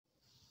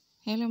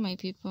Hello my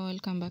people,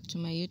 welcome back to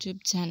my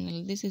YouTube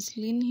channel. This is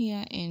Lynn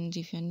here, and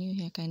if you're new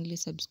here, kindly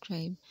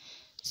subscribe.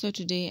 So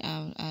today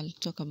I'll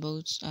talk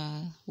about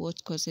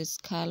what causes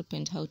scalp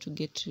and how to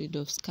get rid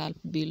of scalp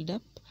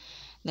buildup.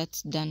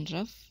 That's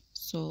dandruff.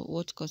 So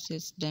what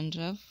causes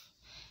dandruff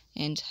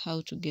and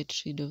how to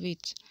get rid of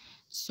it.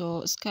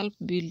 So scalp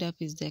buildup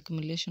is the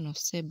accumulation of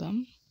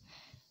sebum,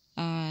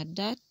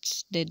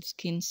 dirt, dead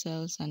skin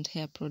cells and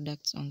hair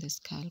products on the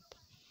scalp.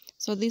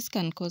 So this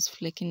can cause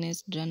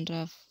flakiness,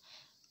 dandruff,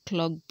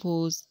 clogged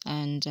pores,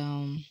 and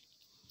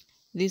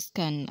this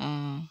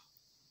can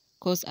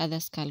cause other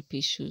scalp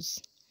issues.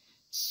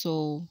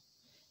 So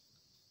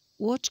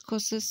what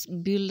causes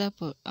buildup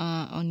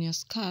on your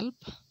scalp?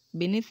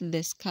 Beneath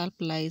the scalp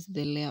lies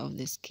the layer of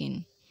the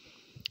skin.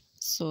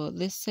 So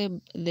the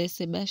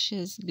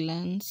sebaceous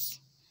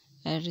glands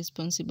are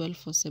responsible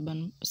for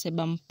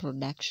sebum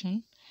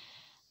production.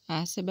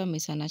 Sebum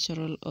is a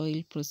natural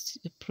oil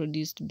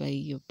produced by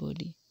your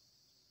body.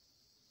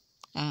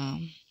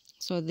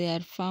 So they are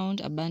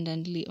found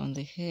abundantly on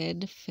the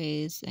head,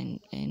 face,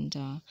 and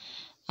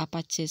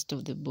upper chest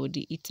of the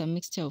body. It's a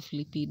mixture of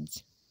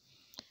lipids,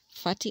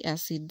 fatty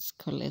acids,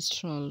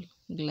 cholesterol,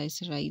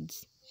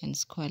 glycerides, and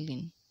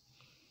squalene.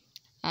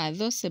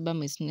 Though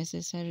sebum is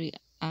necessary,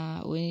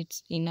 when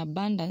it's in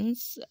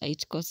abundance,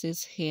 it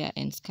causes hair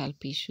and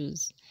scalp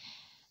issues.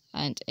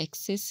 And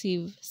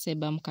excessive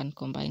sebum can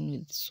combine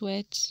with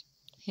sweat,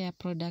 hair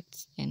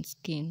products, and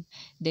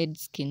dead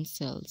skin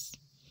cells,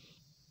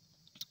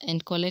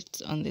 and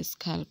collect on the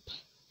scalp.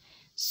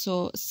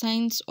 So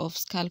signs of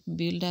scalp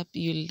buildup: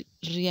 you'll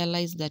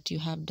realize that you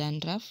have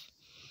dandruff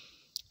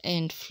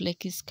and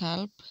flaky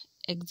scalp,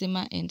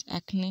 eczema and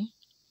acne,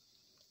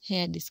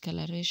 hair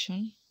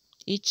discoloration,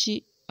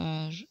 itchy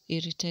or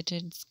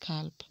irritated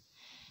scalp.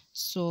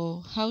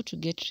 So how to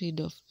get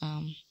rid of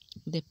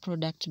the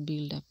product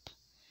buildup?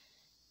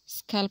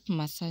 Scalp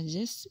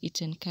massages.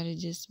 It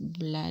encourages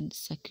blood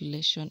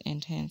circulation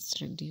and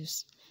hence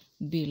reduce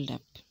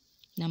buildup.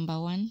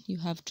 Number 1, you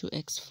have to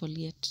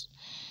exfoliate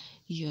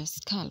your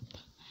scalp.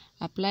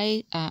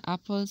 Apply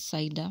apple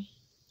cider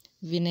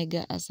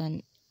vinegar as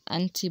an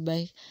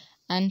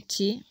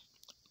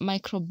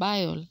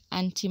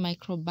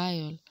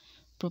antimicrobial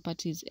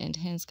properties, and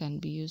hence can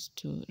be used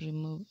to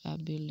remove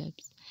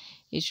buildups.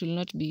 It should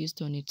not be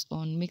used on its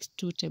own. Mix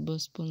 2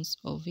 tablespoons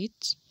of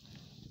it.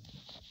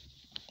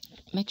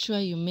 Make sure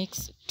you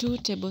mix 2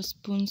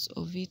 tablespoons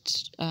of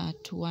it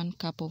to 1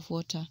 cup of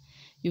water.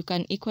 You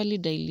can equally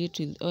dilute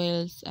with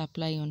oils,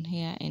 apply on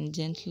hair, and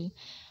gentle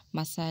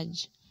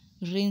massage.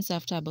 Rinse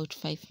after about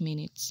 5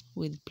 minutes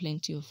with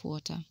plenty of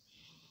water.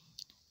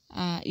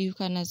 You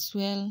can as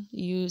well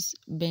use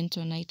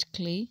bentonite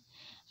clay,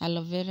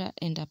 aloe vera,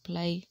 and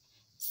apply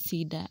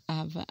cedar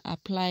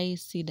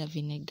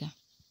vinegar.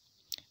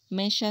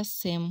 Measure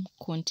same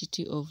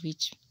quantity of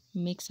each.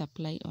 Mix,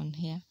 apply on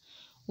hair.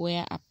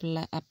 Wear a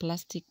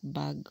plastic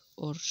bag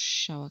or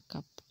shower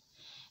cap,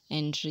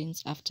 and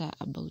rinse after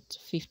about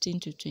 15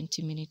 to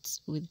 20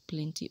 minutes with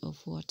plenty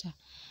of water.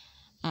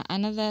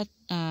 Another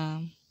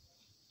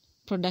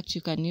product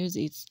you can use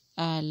is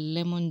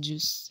lemon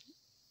juice.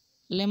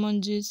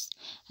 Lemon juice,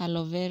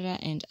 aloe vera,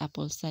 and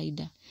apple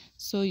cider.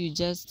 So you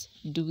just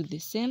do the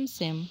same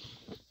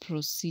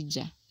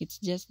procedure. It's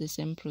just the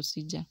same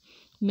procedure.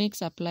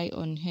 Mix, apply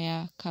on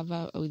hair,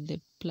 cover with the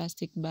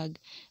plastic bag,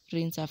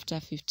 rinse after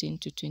 15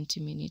 to 20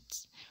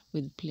 minutes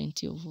with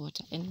plenty of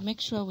water. And make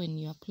sure when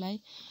you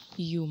apply,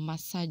 you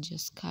massage your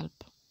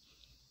scalp.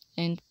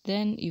 And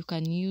then you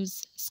can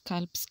use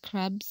scalp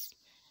scrubs.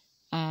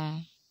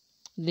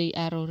 They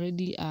are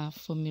already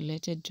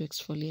formulated to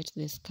exfoliate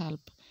the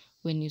scalp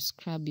when you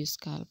scrub your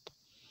scalp.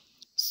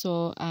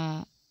 So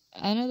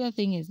another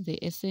thing is the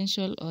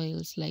essential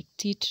oils like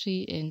tea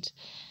tree and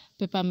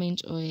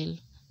peppermint oil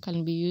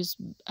can be used,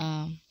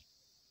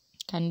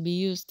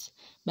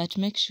 but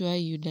make sure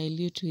you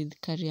dilute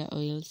with carrier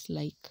oils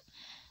like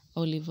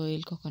olive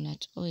oil,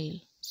 coconut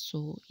oil.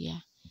 So yeah,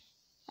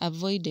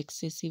 avoid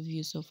excessive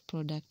use of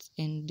products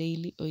and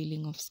daily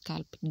oiling of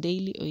scalp.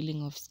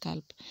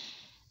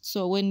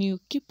 So when you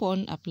keep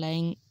on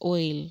applying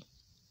oil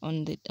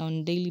on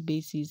daily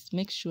basis,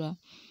 make sure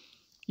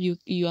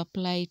you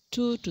apply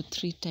 2 to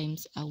 3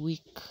 times a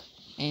week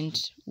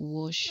and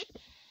wash.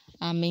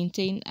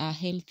 Maintain a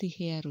healthy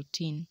hair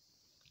routine.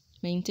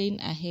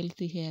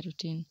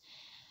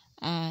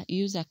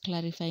 Use a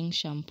clarifying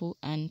shampoo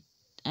and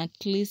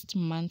at least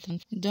month.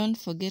 Don't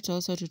forget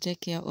also to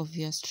take care of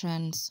your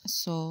strands.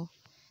 So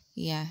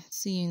yeah,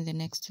 see you in the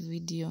next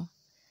video.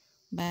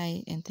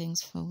 Bye, and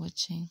thanks for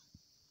watching.